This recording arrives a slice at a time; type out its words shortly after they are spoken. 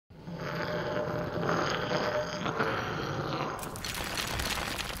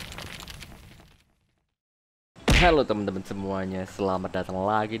Halo teman-teman semuanya, selamat datang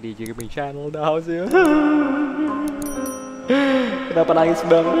lagi di EJGaming channel The House ya. Kenapa nangis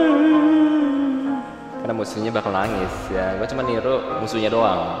bang? Karena musuhnya bakal nangis ya. Gue cuma niru musuhnya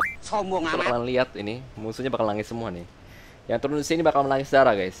doang. Sombong amat. Kalian lihat ini, musuhnya bakal nangis semua nih. Yang turun di sini bakal menangis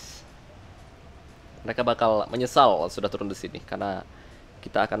darah guys. Mereka bakal menyesal sudah turun di sini karena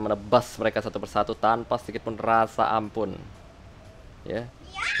kita akan menebas mereka satu persatu tanpa sedikit pun rasa ampun. Ya.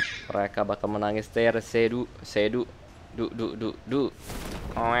 Mereka bakal menangis sedu du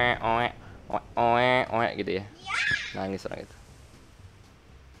oe gitu ya. Nangis orang itu.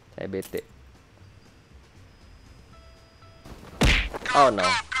 Saya bete. Oh no,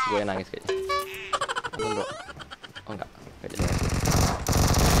 gue yang nangis kayaknya. Ampun bro. Oh enggak jadi nangis.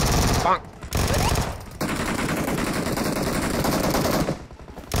 Bang.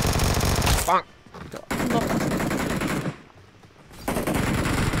 Bang.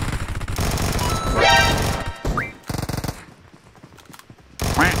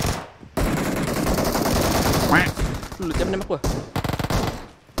 Lu jangan nembak gua.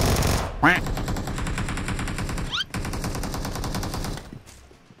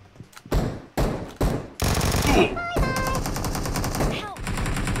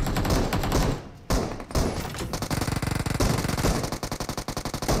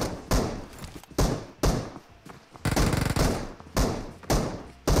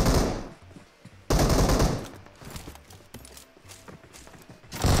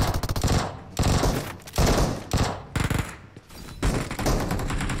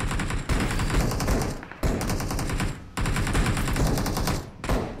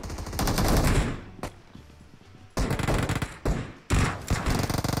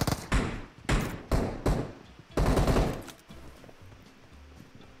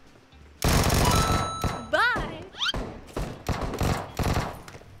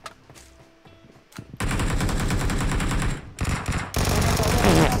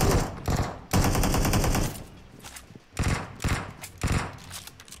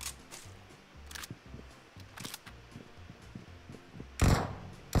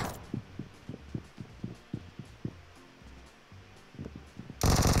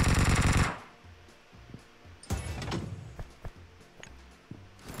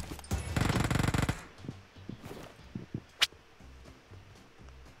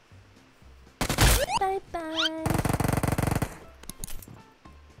 Bye-bye.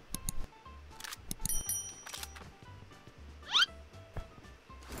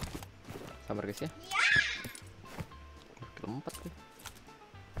 Sabar guys ya. Kelompat gue.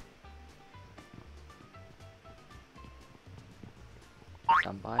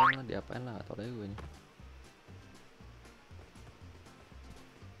 Sampain lah, diapain lah, gak tau deh gue nih.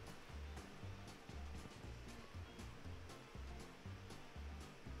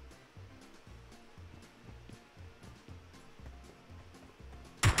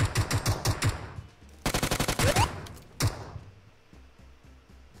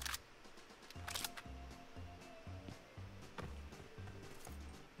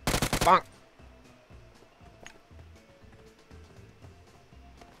 Bang.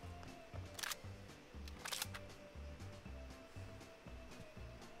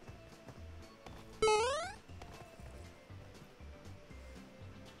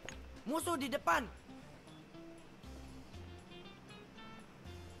 Musuh di depan.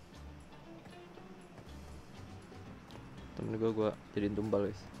 Temen gue jadiin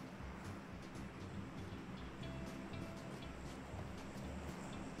tumbal guys.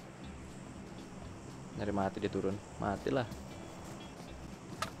 Nyari mati dia turun, matilah.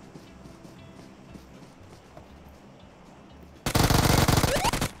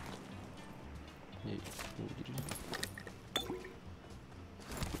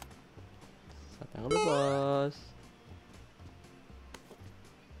 Siapa yang bos?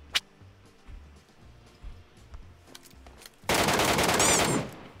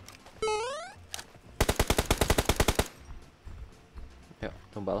 Yuk,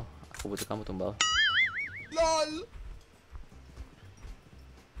 tumbal. Aku butuh kamu tumbal. LOL.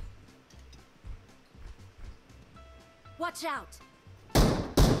 Watch out.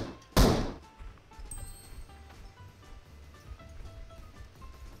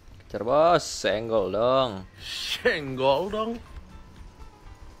 Kejar bos, senggol dong. Senggol dong.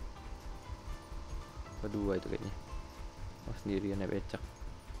 Kedua itu kayaknya. Oh sendirian ya becak.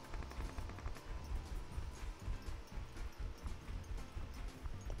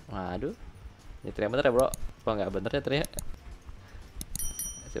 Waduh. Ini ternyata bener ya bro. Kok nggak bener ya ternyata.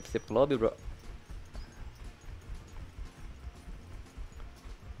 Siap-siap ke lobby bro.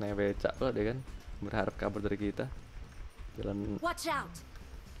 Nah becak lah dia kan. Berharap kabur dari kita. Jalan. Watch out.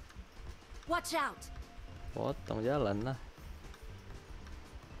 Watch out. Potong jalan lah.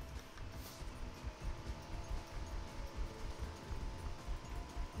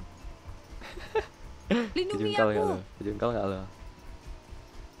 Lindungi Kejengkal nggak aku. lo? Kejengkal nggak lo?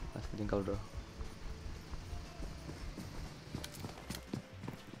 Mas kejengkal bro.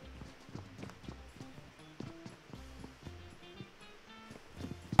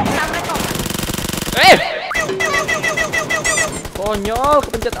 Konyol,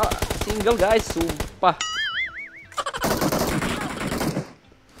 kepencet single guys, sumpah.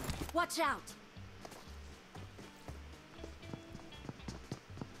 Watch out.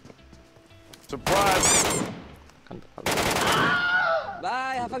 Surprise! Kan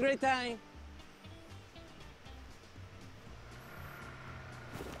Bye, have a great time.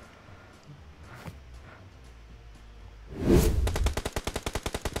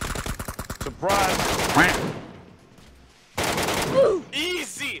 Surprise!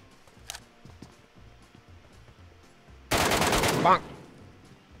 Easy! Bonk!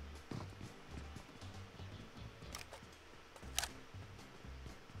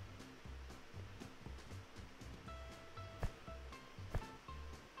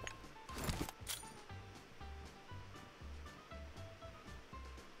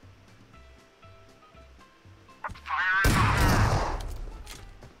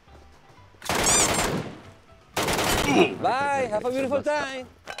 Bye, have a beautiful time.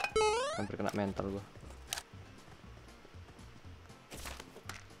 hampir kena mental gua.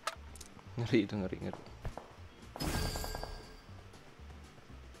 Ngeri itu, ngeri.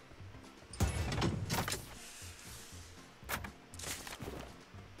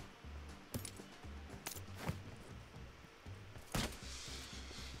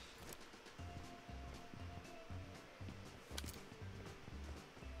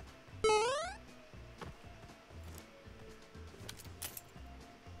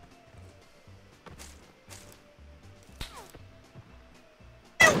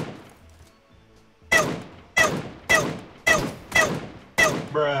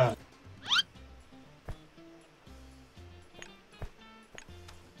 Bruh.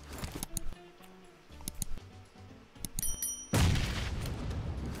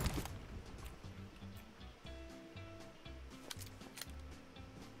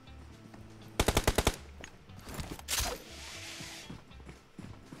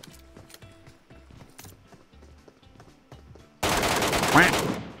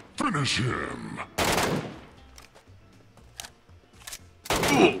 Finish him.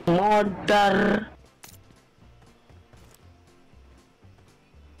 Modar.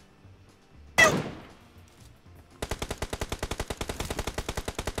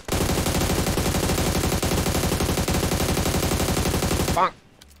 Bonk.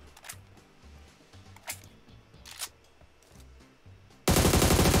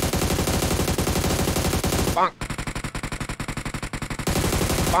 Bonk.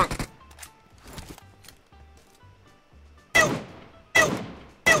 Bonk.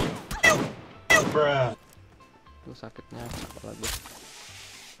 Bruh. Tuh sakitnya kepala gua.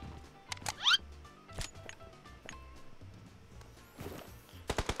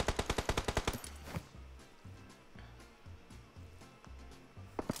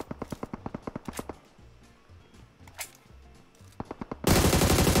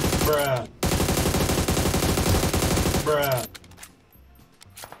 Bruh. Bruh.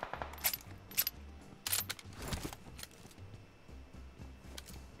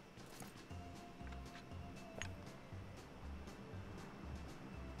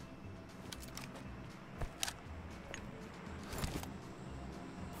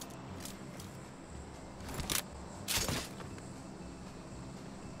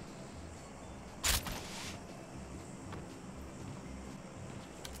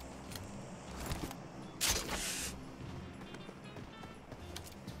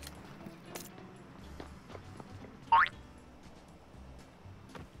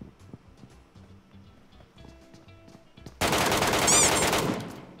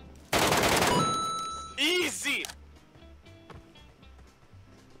 Easy.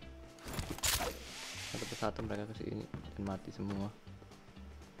 Satu persatu mereka ke sini dan mati semua.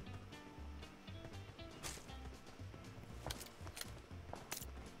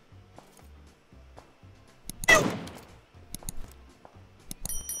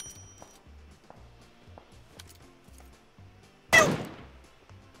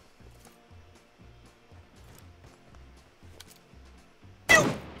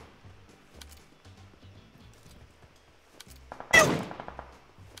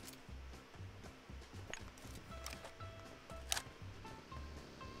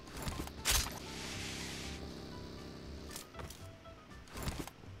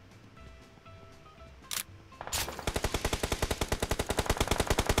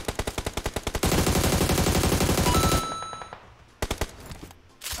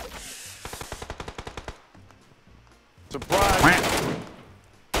 Surprise!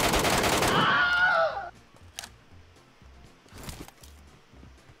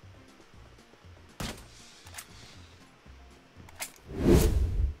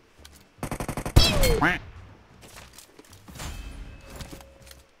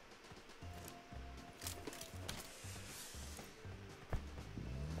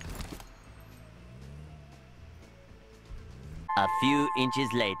 A few inches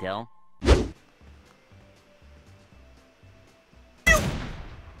later.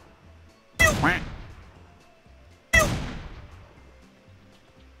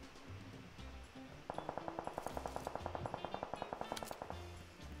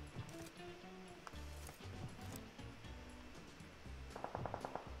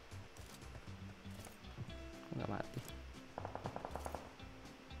 Nggak mati.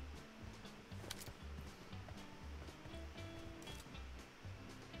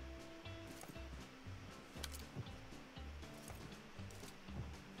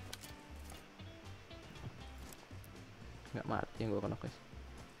 Nggak mati yang gua kena guys.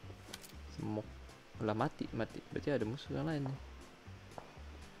 Semok. Lah mati. Berarti ada musuh yang lain nih.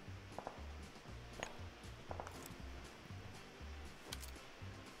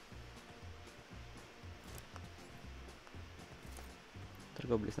 Ntar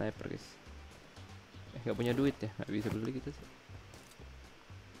gua beli sniper guys. Nggak punya duit ya, nggak bisa beli gitu sih.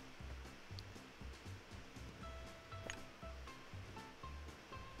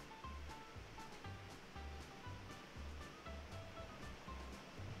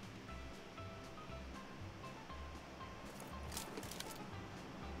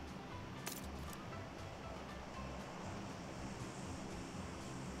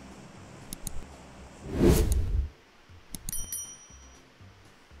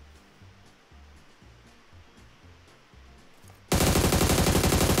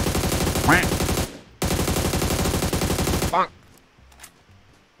 Bonk.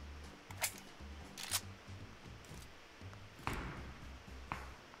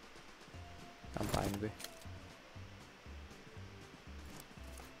 Ngapain gue?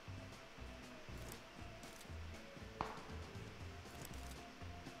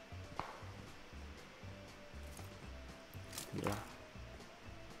 Gila.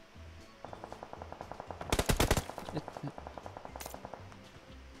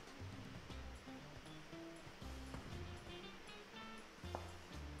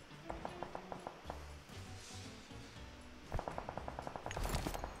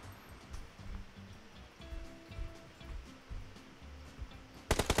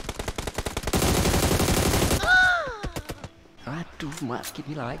 Aduh,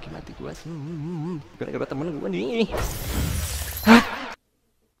 makin lagi mati gua. Gara-gara temen gua nih. Help!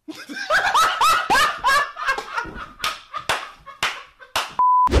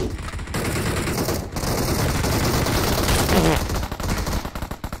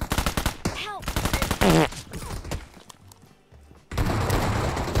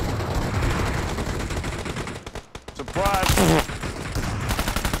 Surprise!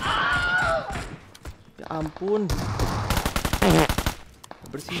 Ya ampun.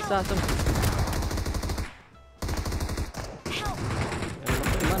 Bersisa sem.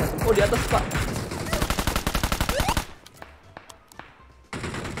 Di mana? Oh, di atas, Pak.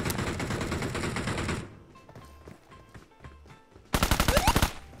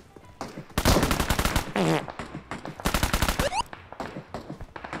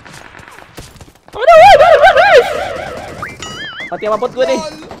 Mati sama bot gue nih.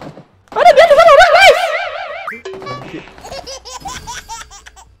 Ada di atas sana orang, guys.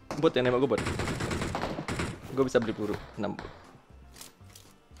 Bot yang nembak gue bot. Gue bisa beli peluru 6.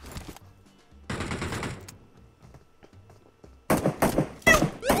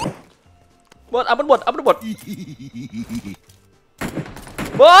 Bot, ampun bot, ampun bot.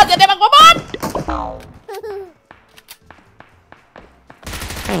 Bot, jangan nembak gue bot.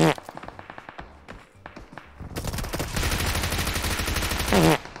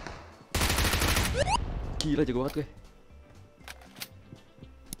 Gila, jago banget gue.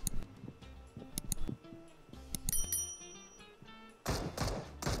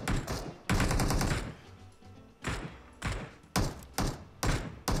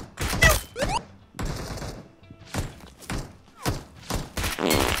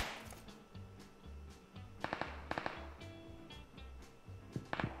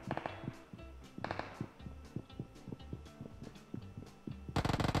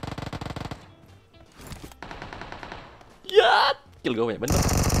 Ya, kill gue banyak bener.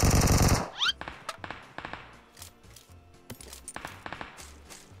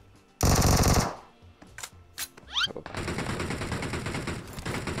 Gak apa-apa.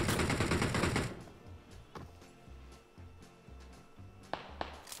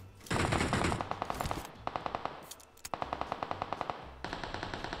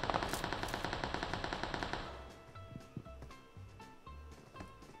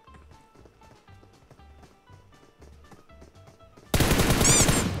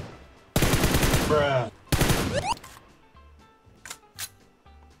 Apa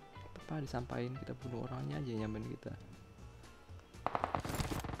disampaikan, kita bunuh orangnya aja yang nyamperin kita.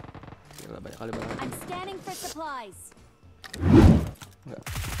 Gila, banyak kali banget. I'm scanning for supplies. Enggak.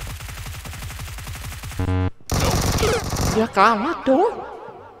 Ya kalah dong.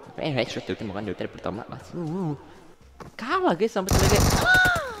 Headshot tuh bukan dari pertama mas. Kalah guys sampai selesai.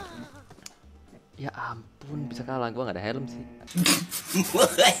 Ya ampun, bisa kalah, gua nggak ada helm sih.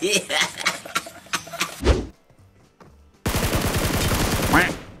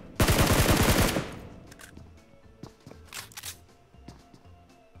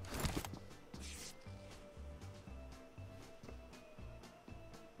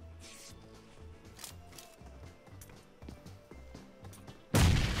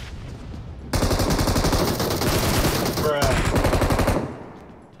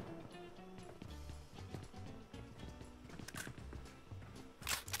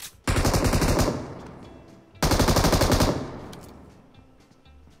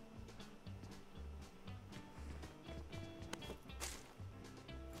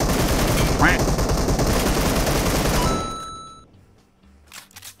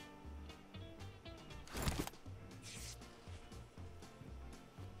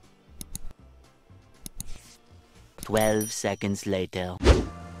 Twelve seconds later.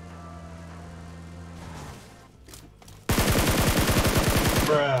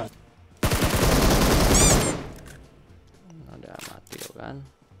 Udah mati lo kan.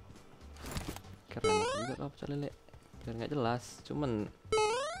 Keren juga kau pecah lele. Biar nggak jelas, cuman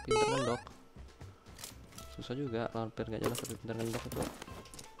pinter ngendok. Susah juga lawan biar nggak jelas tapi pinter ngendok itu.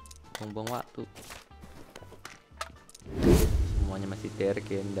 Buang-buang waktu. Semuanya masih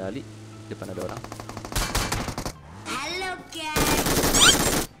terkendali. Depan ada orang. Hello,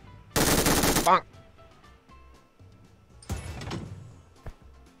 guys. Bonk.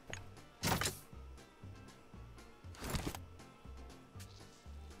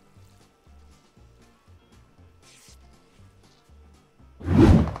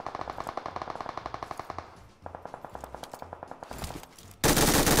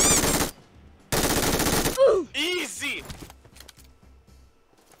 Easy.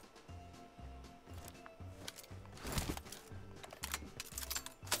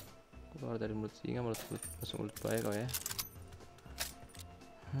 Keluar dari mulut singa, masuk mulut baik kau ya.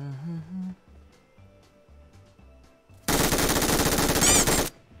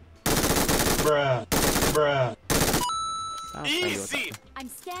 Apa di otaknya? I'm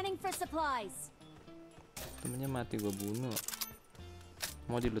scanning for supplies. Temennya mati gua bunuh.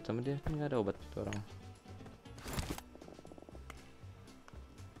 Mau di-loot sama dia kan nggak ada obat tuh orang.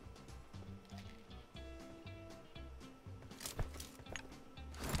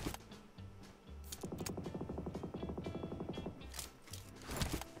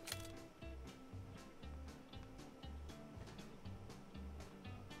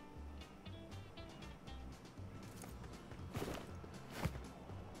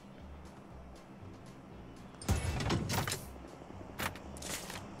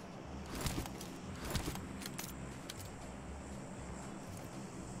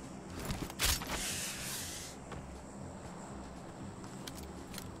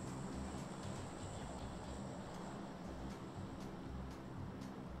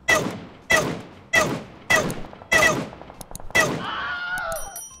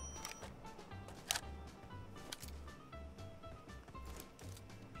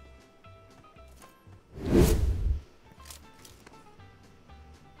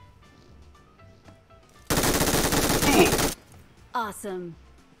 Awesome.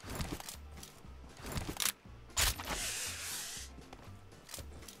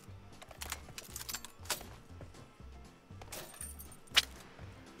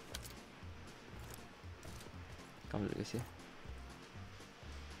 Kamu dulu guys ya.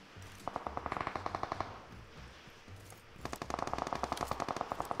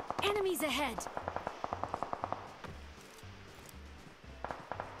 Enemies ahead.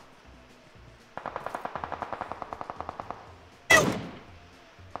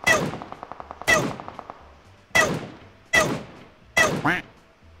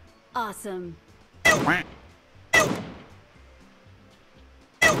 Awesome.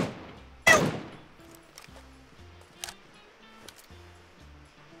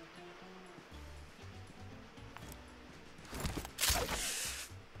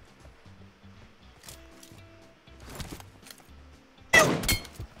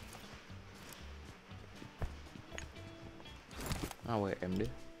 AWM deh.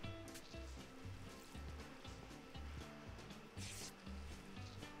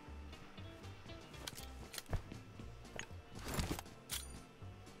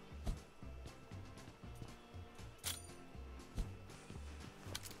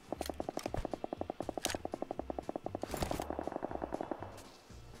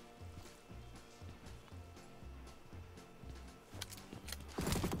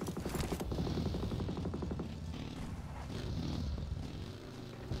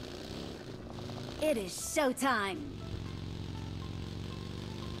 It is showtime.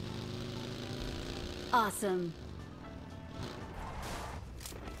 Awesome.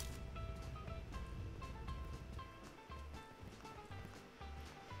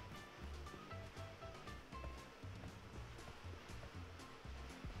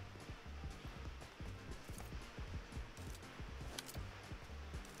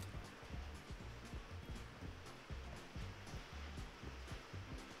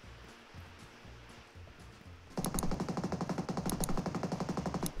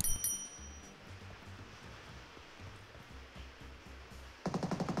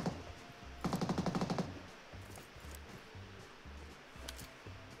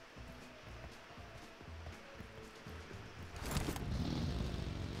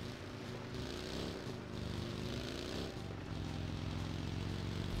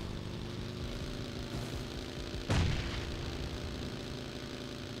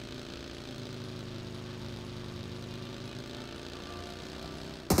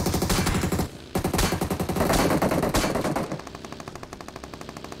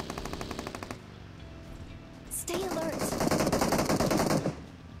 Stay alert.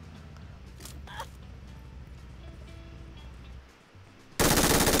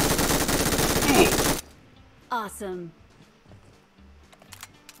 Awesome.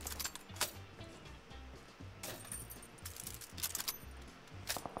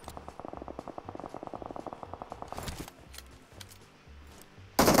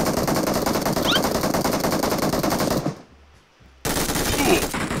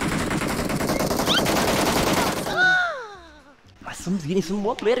 Asem sini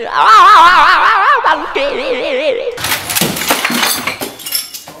semua player. Banting.